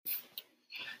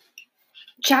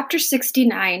Chapter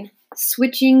 69,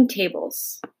 Switching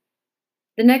Tables.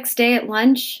 The next day at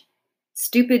lunch,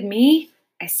 stupid me,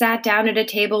 I sat down at a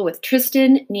table with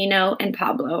Tristan, Nino, and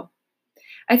Pablo.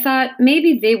 I thought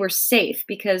maybe they were safe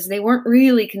because they weren't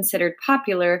really considered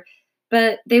popular,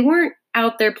 but they weren't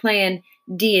out there playing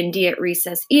D&D at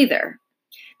recess either.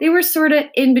 They were sort of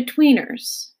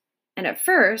in-betweeners. And at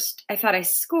first, I thought I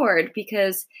scored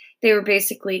because they were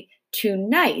basically too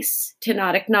nice to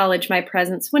not acknowledge my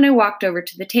presence when I walked over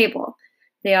to the table.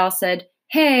 They all said,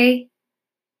 "Hey,"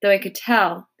 though I could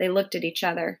tell they looked at each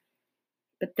other.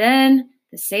 But then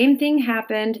the same thing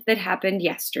happened that happened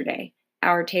yesterday.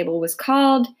 Our table was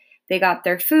called, they got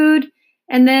their food,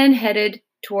 and then headed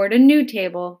toward a new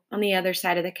table on the other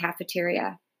side of the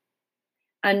cafeteria.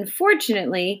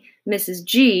 Unfortunately, Mrs.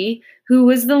 G, who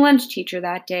was the lunch teacher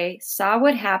that day, saw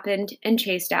what happened and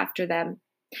chased after them.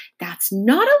 "That's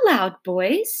not allowed,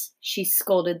 boys," she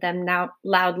scolded them now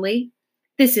loudly.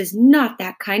 "This is not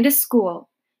that kind of school.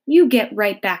 You get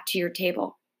right back to your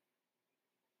table."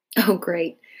 Oh,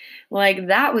 great. Like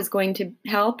that was going to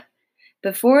help.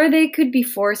 Before they could be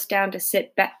forced to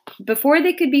sit back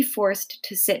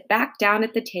down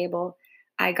at the table,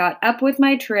 I got up with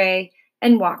my tray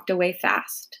and walked away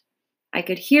fast. I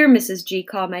could hear Mrs. G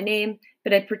call my name,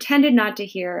 but I pretended not to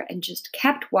hear and just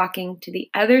kept walking to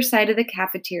the other side of the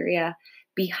cafeteria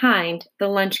behind the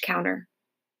lunch counter.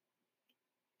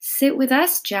 "Sit with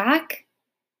us, Jack."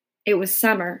 It was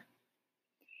Summer.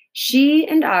 She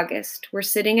and August were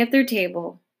sitting at their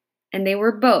table, and they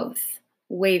were both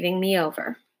waving me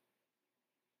over.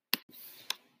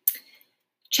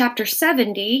 Chapter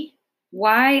 70,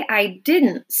 Why I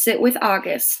Didn't Sit with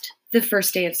August the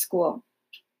first day of school.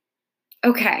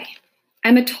 Okay,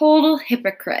 I'm a total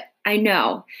hypocrite, I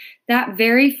know. That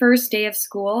very first day of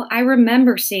school, I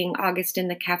remember seeing August in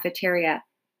the cafeteria.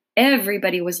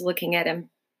 Everybody was looking at him,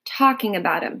 talking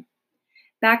about him.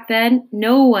 Back then,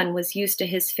 no one was used to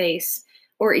his face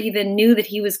or even knew that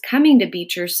he was coming to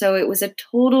Beecher, so it was a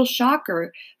total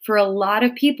shocker for a lot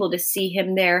of people to see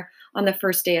him there on the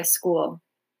first day of school.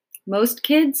 Most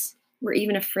kids were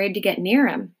even afraid to get near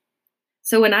him.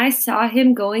 So when I saw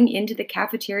him going into the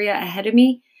cafeteria ahead of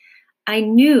me, I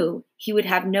knew he would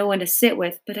have no one to sit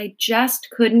with, but I just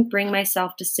couldn't bring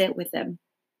myself to sit with him.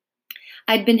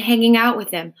 I'd been hanging out with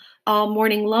him all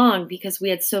morning long because we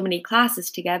had so many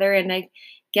classes together, and I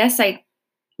guess I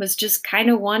was just kind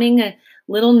of wanting a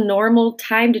little normal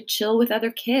time to chill with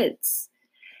other kids.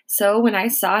 So when I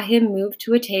saw him move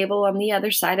to a table on the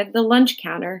other side of the lunch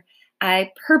counter,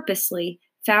 I purposely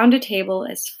found a table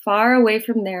as far away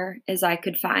from there as I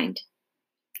could find.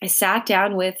 I sat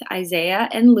down with Isaiah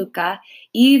and Luca,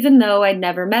 even though I'd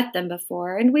never met them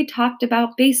before, and we talked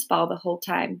about baseball the whole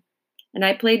time. And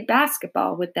I played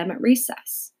basketball with them at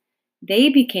recess. They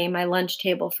became my lunch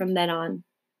table from then on.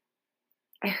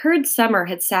 I heard Summer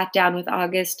had sat down with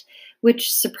August,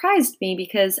 which surprised me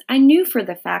because I knew for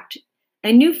a fact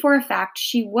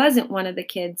she wasn't one of the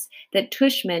kids that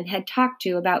Tushman had talked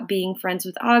to about being friends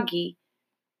with Augie.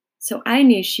 So I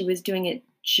knew she was doing it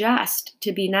just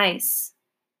to be nice.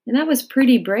 And that was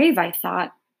pretty brave, I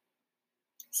thought.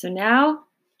 So now,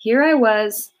 here I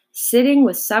was, sitting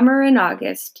with Summer and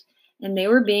August, and they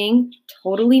were being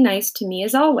totally nice to me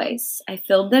as always. I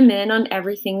filled them in on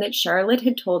everything that Charlotte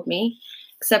had told me,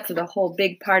 except for the whole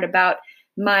big part about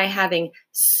my having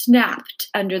snapped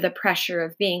under the pressure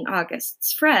of being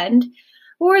August's friend,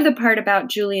 or the part about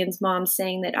Julian's mom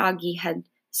saying that Augie had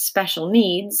special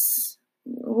needs,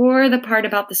 or the part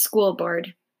about the school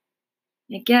board.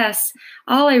 I guess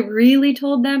all I really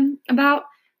told them about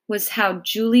was how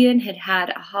Julian had had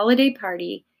a holiday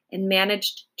party and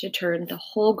managed to turn the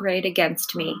whole grade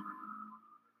against me.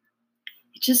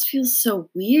 "It just feels so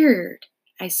weird,"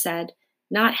 I said,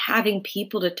 "not having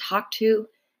people to talk to,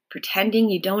 pretending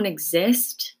you don't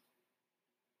exist."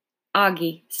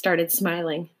 Augie started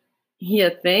smiling. "You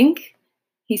think?"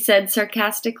 he said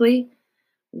sarcastically.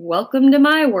 "Welcome to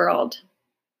my world."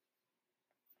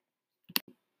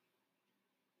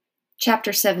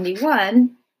 Chapter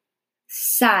 71,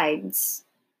 Sides.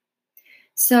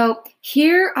 "So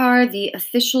here are the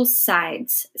official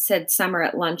sides," said Summer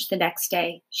at lunch the next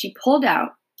day. She pulled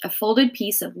out a folded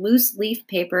piece of loose leaf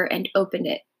paper and opened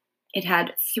it. It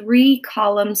had 3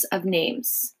 columns of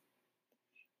names.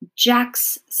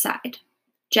 Jack's side.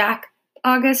 Jack,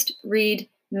 August, Reed,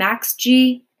 Max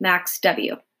G, Max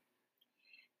W.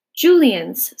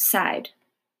 Julian's side.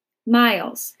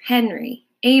 Miles, Henry,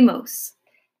 Amos,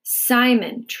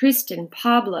 Simon, Tristan,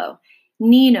 Pablo,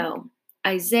 Nino,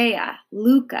 Isaiah,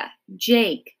 Luca,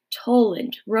 Jake,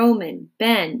 Toland, Roman,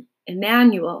 Ben,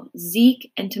 Emmanuel,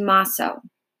 Zeke, and Tommaso.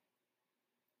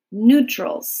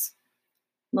 Neutrals.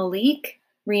 Malik,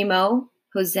 Remo,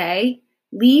 Jose,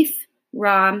 Leaf,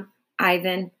 Ram,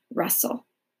 Ivan, Russell.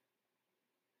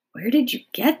 Where did you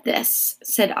get this?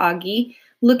 Said Augie,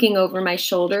 looking over my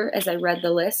shoulder as I read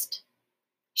the list.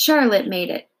 Charlotte made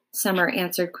it, Summer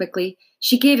answered quickly.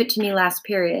 She gave it to me last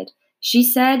period. She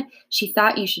said she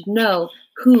thought you should know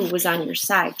who was on your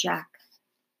side, Jack.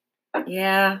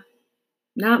 Yeah,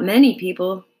 not many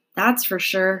people, that's for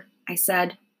sure, I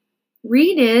said.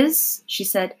 Reed is, she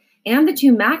said, and the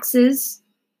two Maxes.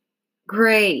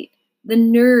 Great, the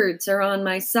nerds are on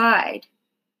my side.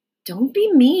 Don't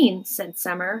be mean, said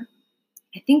Summer.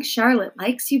 I think Charlotte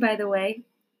likes you, by the way.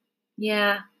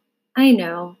 Yeah, I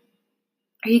know.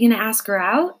 Are you going to ask her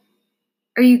out?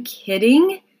 Are you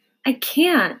kidding? I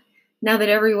can't, now that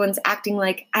everyone's acting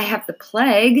like I have the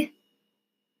plague.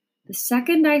 The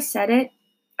second I said it,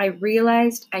 I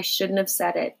realized I shouldn't have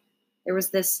said it. There was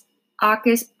this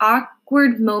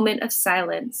awkward moment of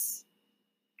silence.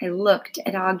 I looked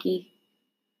at Augie.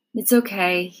 It's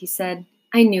okay, he said.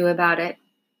 I knew about it.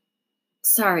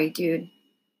 Sorry, dude,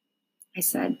 I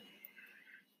said.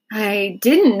 I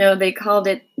didn't know they called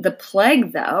it the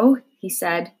plague, though, he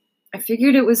said. I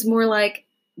figured it was more like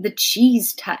the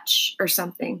cheese touch or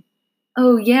something.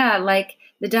 Oh, yeah, like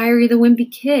the Diary of the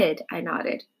Wimpy Kid, I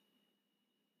nodded.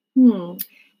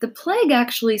 The plague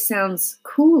actually sounds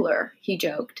cooler, he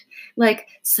joked. Like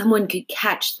someone could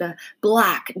catch the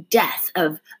black death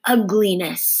of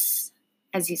ugliness.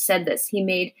 As he said this, he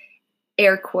made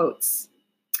air quotes.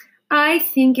 I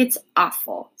think it's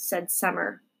awful, said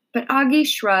Summer, but Augie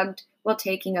shrugged while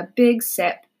taking a big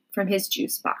sip from his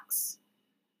juice box.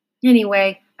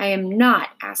 Anyway, I am not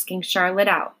asking Charlotte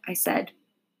out, I said.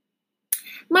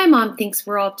 My mom thinks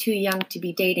we're all too young to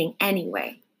be dating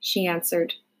anyway, she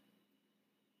answered.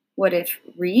 What if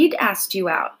Reed asked you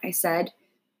out? I said.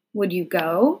 Would you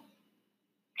go?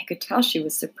 I could tell she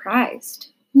was surprised.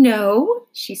 No,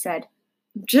 she said.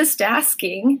 Just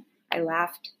asking, I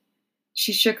laughed.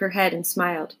 She shook her head and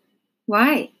smiled.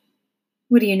 Why?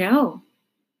 What do you know?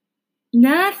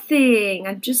 Nothing.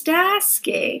 I'm just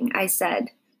asking, I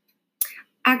said.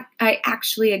 I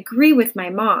actually agree with my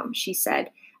mom, she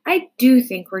said. I do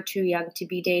think we're too young to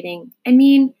be dating. I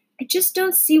mean, I just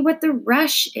don't see what the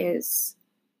rush is.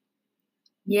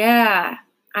 Yeah,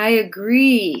 I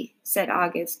agree, said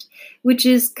August, which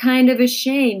is kind of a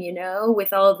shame, you know,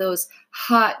 with all those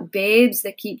hot babes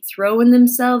that keep throwing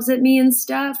themselves at me and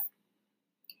stuff.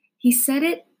 He said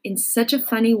it in such a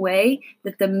funny way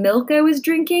that the milk I was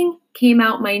drinking came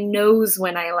out my nose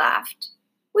when I laughed,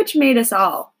 which made us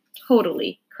all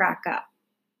totally crack up.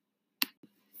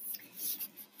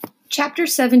 Chapter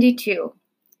 72,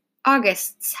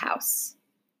 August's House.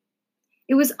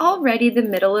 It was already the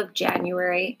middle of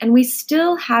January, and we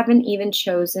still haven't even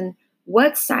chosen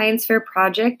what science fair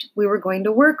project we were going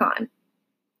to work on.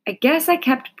 I guess I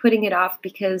kept putting it off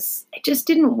because I just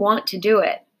didn't want to do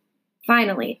it.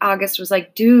 Finally, August was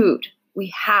like, dude,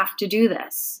 we have to do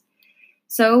this.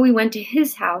 So we went to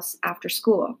his house after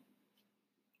school.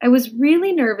 I was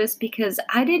really nervous because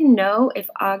I didn't know if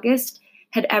August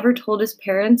had ever told his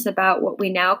parents about what we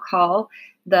now call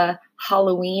the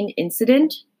Halloween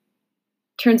incident.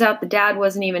 Turns out the dad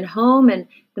wasn't even home and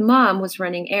the mom was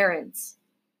running errands.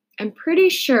 I'm pretty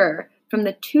sure from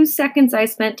the 2 seconds I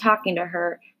spent talking to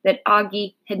her that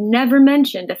Augie had never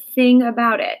mentioned a thing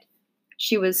about it.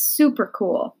 She was super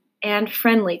cool and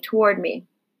friendly toward me.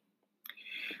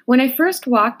 When I first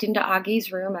walked into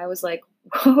Augie's room, I was like,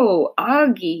 whoa,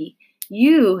 Augie,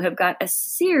 you have got a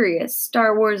serious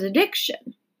Star Wars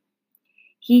addiction.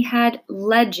 He had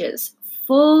ledges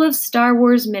full of Star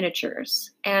Wars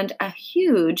miniatures and a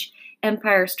huge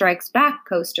Empire Strikes Back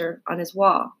poster on his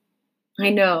wall. I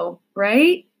know,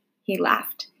 right? He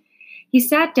laughed. He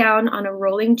sat down on a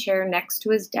rolling chair next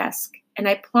to his desk, and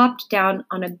I plopped down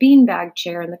on a beanbag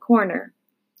chair in the corner.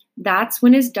 That's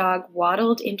when his dog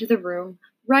waddled into the room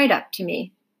right up to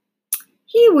me.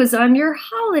 He was on your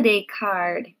holiday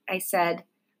card, I said,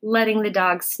 letting the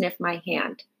dog sniff my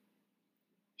hand.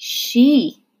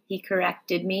 She, he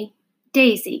corrected me.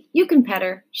 Daisy, you can pet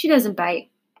her. She doesn't bite.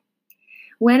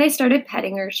 When I started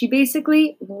petting her, she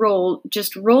basically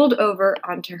rolled over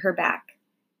onto her back.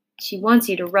 She wants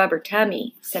you to rub her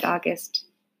tummy, said August.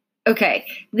 Okay,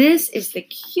 this is the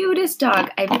cutest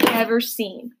dog I've ever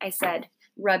seen, I said,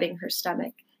 rubbing her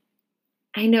stomach.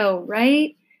 I know,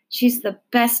 right? She's the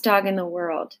best dog in the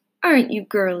world. Aren't you,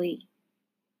 girly?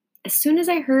 As soon as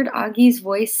she heard Augie's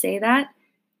voice say that,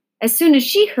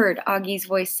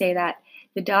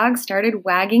 the dog started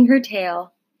wagging her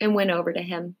tail and went over to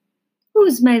him.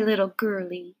 Who's my little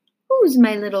girly? Who's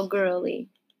my little girly?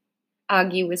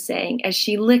 Augie was saying as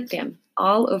she licked him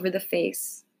all over the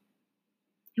face.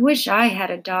 I wish I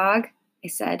had a dog, I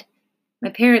said.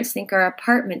 My parents think our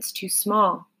apartment's too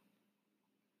small.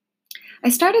 I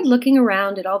started looking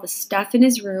around at all the stuff in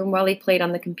his room while he played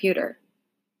on the computer.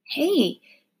 Hey,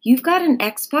 you've got an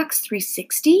Xbox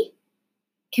 360?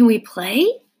 Can we play?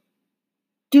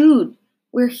 Dude,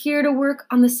 we're here to work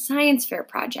on the science fair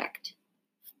project.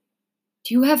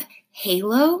 Do you have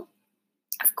Halo?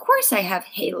 Of course I have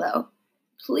Halo.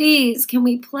 Please, can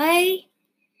we play?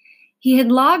 He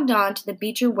had logged on to the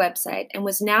Beecher website and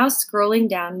was now scrolling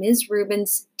down Ms.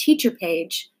 Rubin's teacher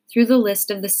page through the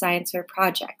list of the science fair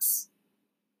projects.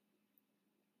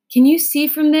 Can you see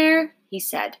from there? He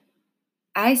said.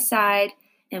 I sighed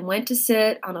and went to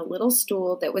sit on a little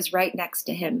stool that was right next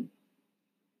to him.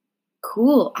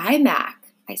 Cool iMac,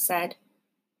 I said.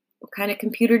 What kind of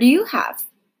computer do you have?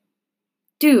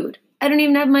 Dude, I don't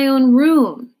even have my own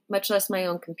room, much less my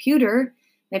own computer.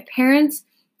 My parents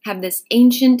have this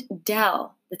ancient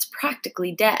Dell that's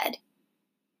practically dead.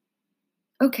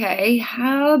 Okay,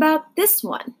 how about this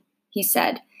one? He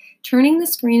said, turning the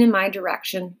screen in my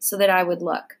direction so that I would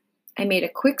look. I made a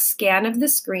quick scan of the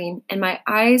screen and my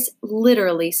eyes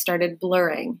literally started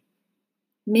blurring.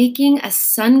 Making a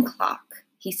sun clock,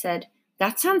 he said.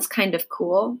 That sounds kind of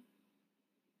cool.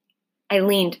 I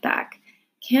leaned back.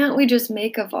 Can't we just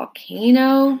make a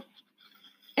volcano?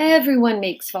 Everyone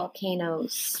makes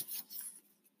volcanoes.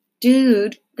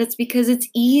 Dude, that's because it's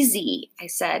easy, I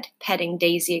said, petting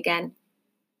Daisy again.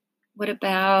 What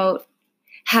about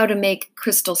how to make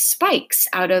crystal spikes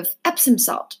out of Epsom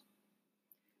salt?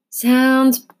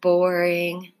 Sounds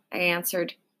boring, I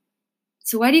answered.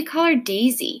 So why do you call her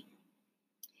Daisy?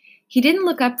 He didn't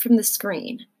look up from the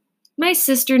screen. My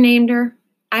sister named her.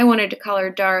 I wanted to call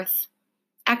her Darth.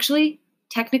 Actually,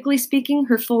 technically speaking,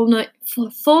 her full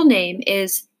name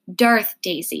is Darth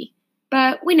Daisy,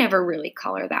 but we never really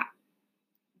call her that.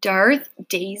 Darth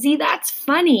Daisy? That's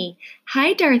funny.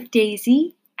 Hi, Darth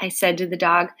Daisy, I said to the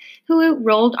dog, who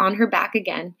rolled on her back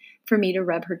again for me to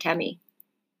rub her tummy.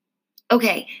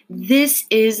 Okay, this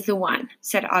is the one,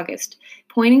 said August,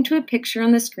 pointing to a picture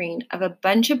on the screen of a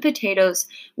bunch of potatoes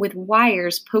with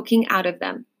wires poking out of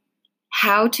them.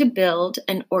 How to build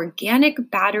an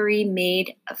organic battery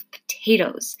made of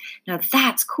potatoes. Now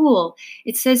that's cool.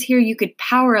 It says here you could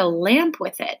power a lamp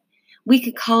with it. We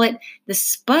could call it the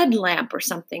Spud lamp or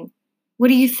something. What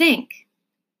do you think?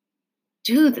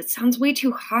 Dude, that sounds way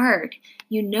too hard.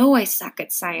 You know I suck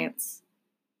at science.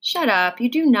 Shut up, you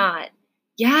do not.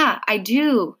 Yeah, I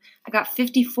do. I got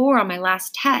 54 on my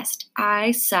last test.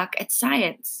 I suck at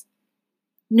science.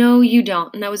 No, you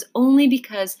don't. And that was only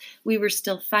because we were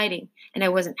still fighting and I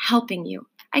wasn't helping you.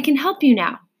 I can help you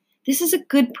now. This is a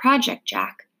good project,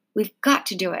 Jack. We've got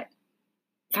to do it.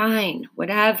 Fine,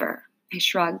 whatever, I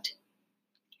shrugged.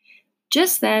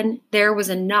 Just then, there was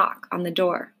a knock on the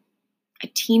door. A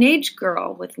teenage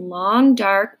girl with long,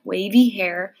 dark, wavy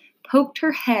hair poked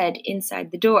her head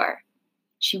inside the door.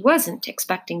 She wasn't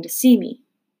expecting to see me.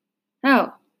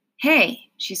 Oh, hey,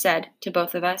 she said to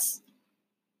both of us.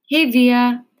 Hey,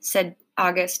 Via, said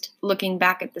August, looking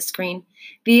back at the screen.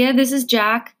 Via, this is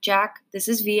Jack. Jack, this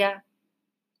is Via.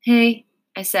 Hey,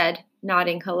 I said,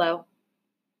 nodding hello.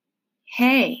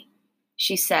 Hey,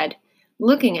 she said,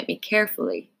 looking at me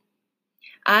carefully.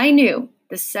 I knew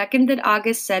the second that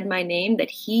August said my name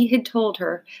that he had told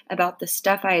her about the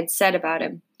stuff I had said about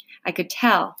him. I could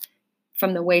tell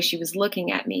from the way she was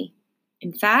looking at me.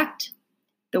 In fact,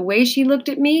 the way she looked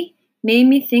at me made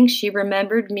me think she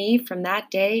remembered me from that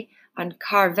day on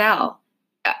Carvel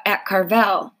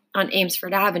on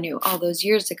Amesfort Avenue all those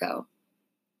years ago.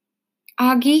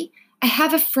 Augie, I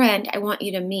have a friend I want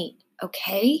you to meet,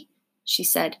 okay? She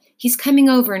said. He's coming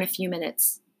over in a few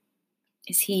minutes.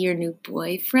 Is he your new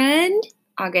boyfriend?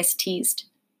 August teased.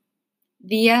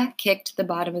 Via kicked the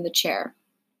bottom of the chair.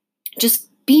 Just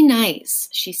be nice,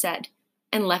 she said,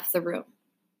 and left the room.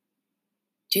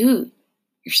 Dude,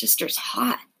 your sister's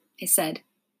hot, I said.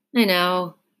 I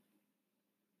know.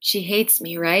 She hates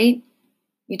me, right?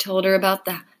 You told her about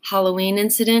the Halloween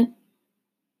incident?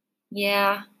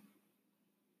 Yeah.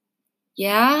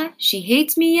 Yeah? She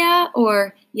hates me, yeah?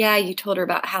 Or, yeah, you told her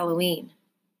about Halloween?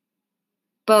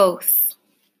 Both.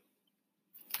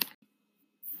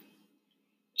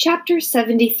 Chapter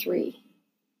 73.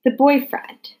 The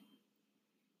Boyfriend.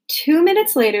 2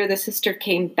 minutes later, the sister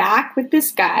came back with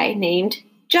this guy named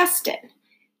Justin.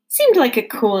 Seemed like a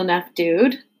cool enough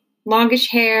dude. Longish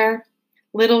hair,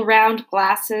 little round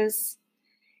glasses.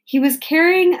 He was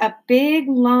carrying a big,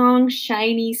 long,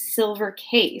 shiny silver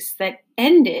case that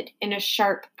ended in a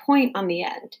sharp point on the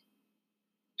end.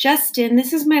 Justin,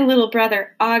 this is my little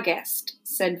brother, August,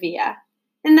 said Via.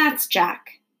 And that's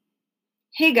Jack.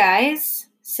 Hey, guys,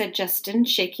 said Justin,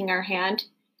 shaking our hand.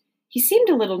 He seemed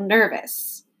a little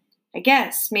nervous. I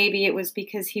guess maybe it was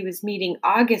because he was meeting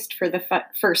August for the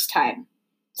first time.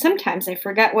 Sometimes I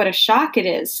forget what a shock it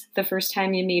is the first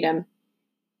time you meet him.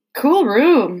 Cool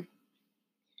room.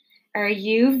 Are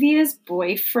you Via's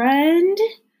boyfriend?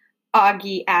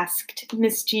 Augie asked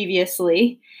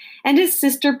mischievously, and his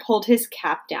sister pulled his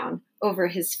cap down over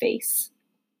his face.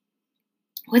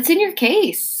 What's in your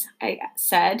case? I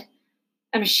said.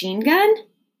 A machine gun?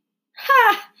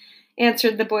 Ha!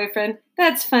 Answered the boyfriend.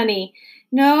 That's funny.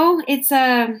 No, it's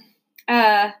a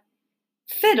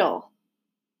fiddle.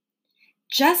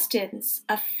 Justin's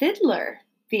a fiddler,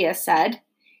 Via said.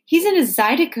 He's in a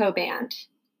Zydeco band.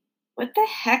 What the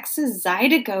heck's a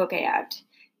Zydeco band?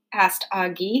 Asked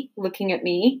Augie, looking at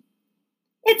me.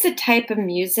 It's a type of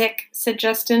music, said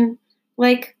Justin,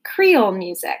 like Creole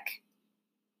music.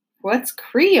 What's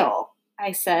Creole?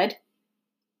 I said.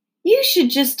 You should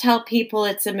just tell people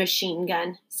it's a machine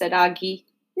gun, said Augie.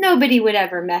 Nobody would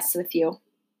ever mess with you.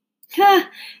 Ha,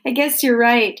 I guess you're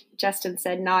right, Justin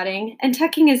said, nodding and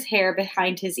tucking his hair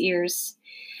behind his ears.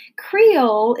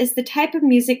 Creole is the type of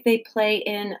music they play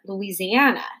in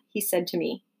Louisiana, he said to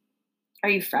me. Are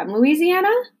you from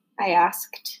Louisiana? I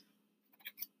asked.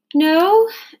 No,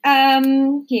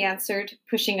 he answered,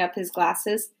 pushing up his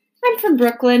glasses. I'm from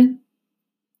Brooklyn.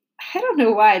 I don't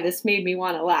know why this made me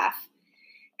want to laugh.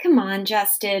 Come on,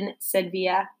 Justin, said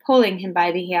Via, pulling him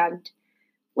by the hand.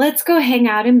 Let's go hang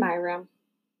out in my room.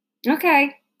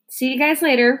 Okay, see you guys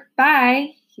later.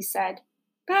 Bye, he said.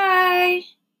 Bye.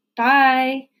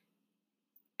 Bye.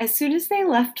 As soon as they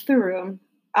left the room,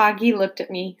 Augie looked at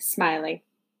me, smiling.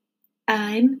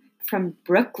 I'm from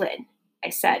Brooklyn, I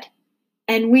said,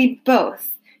 and we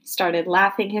both started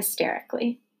laughing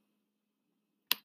hysterically.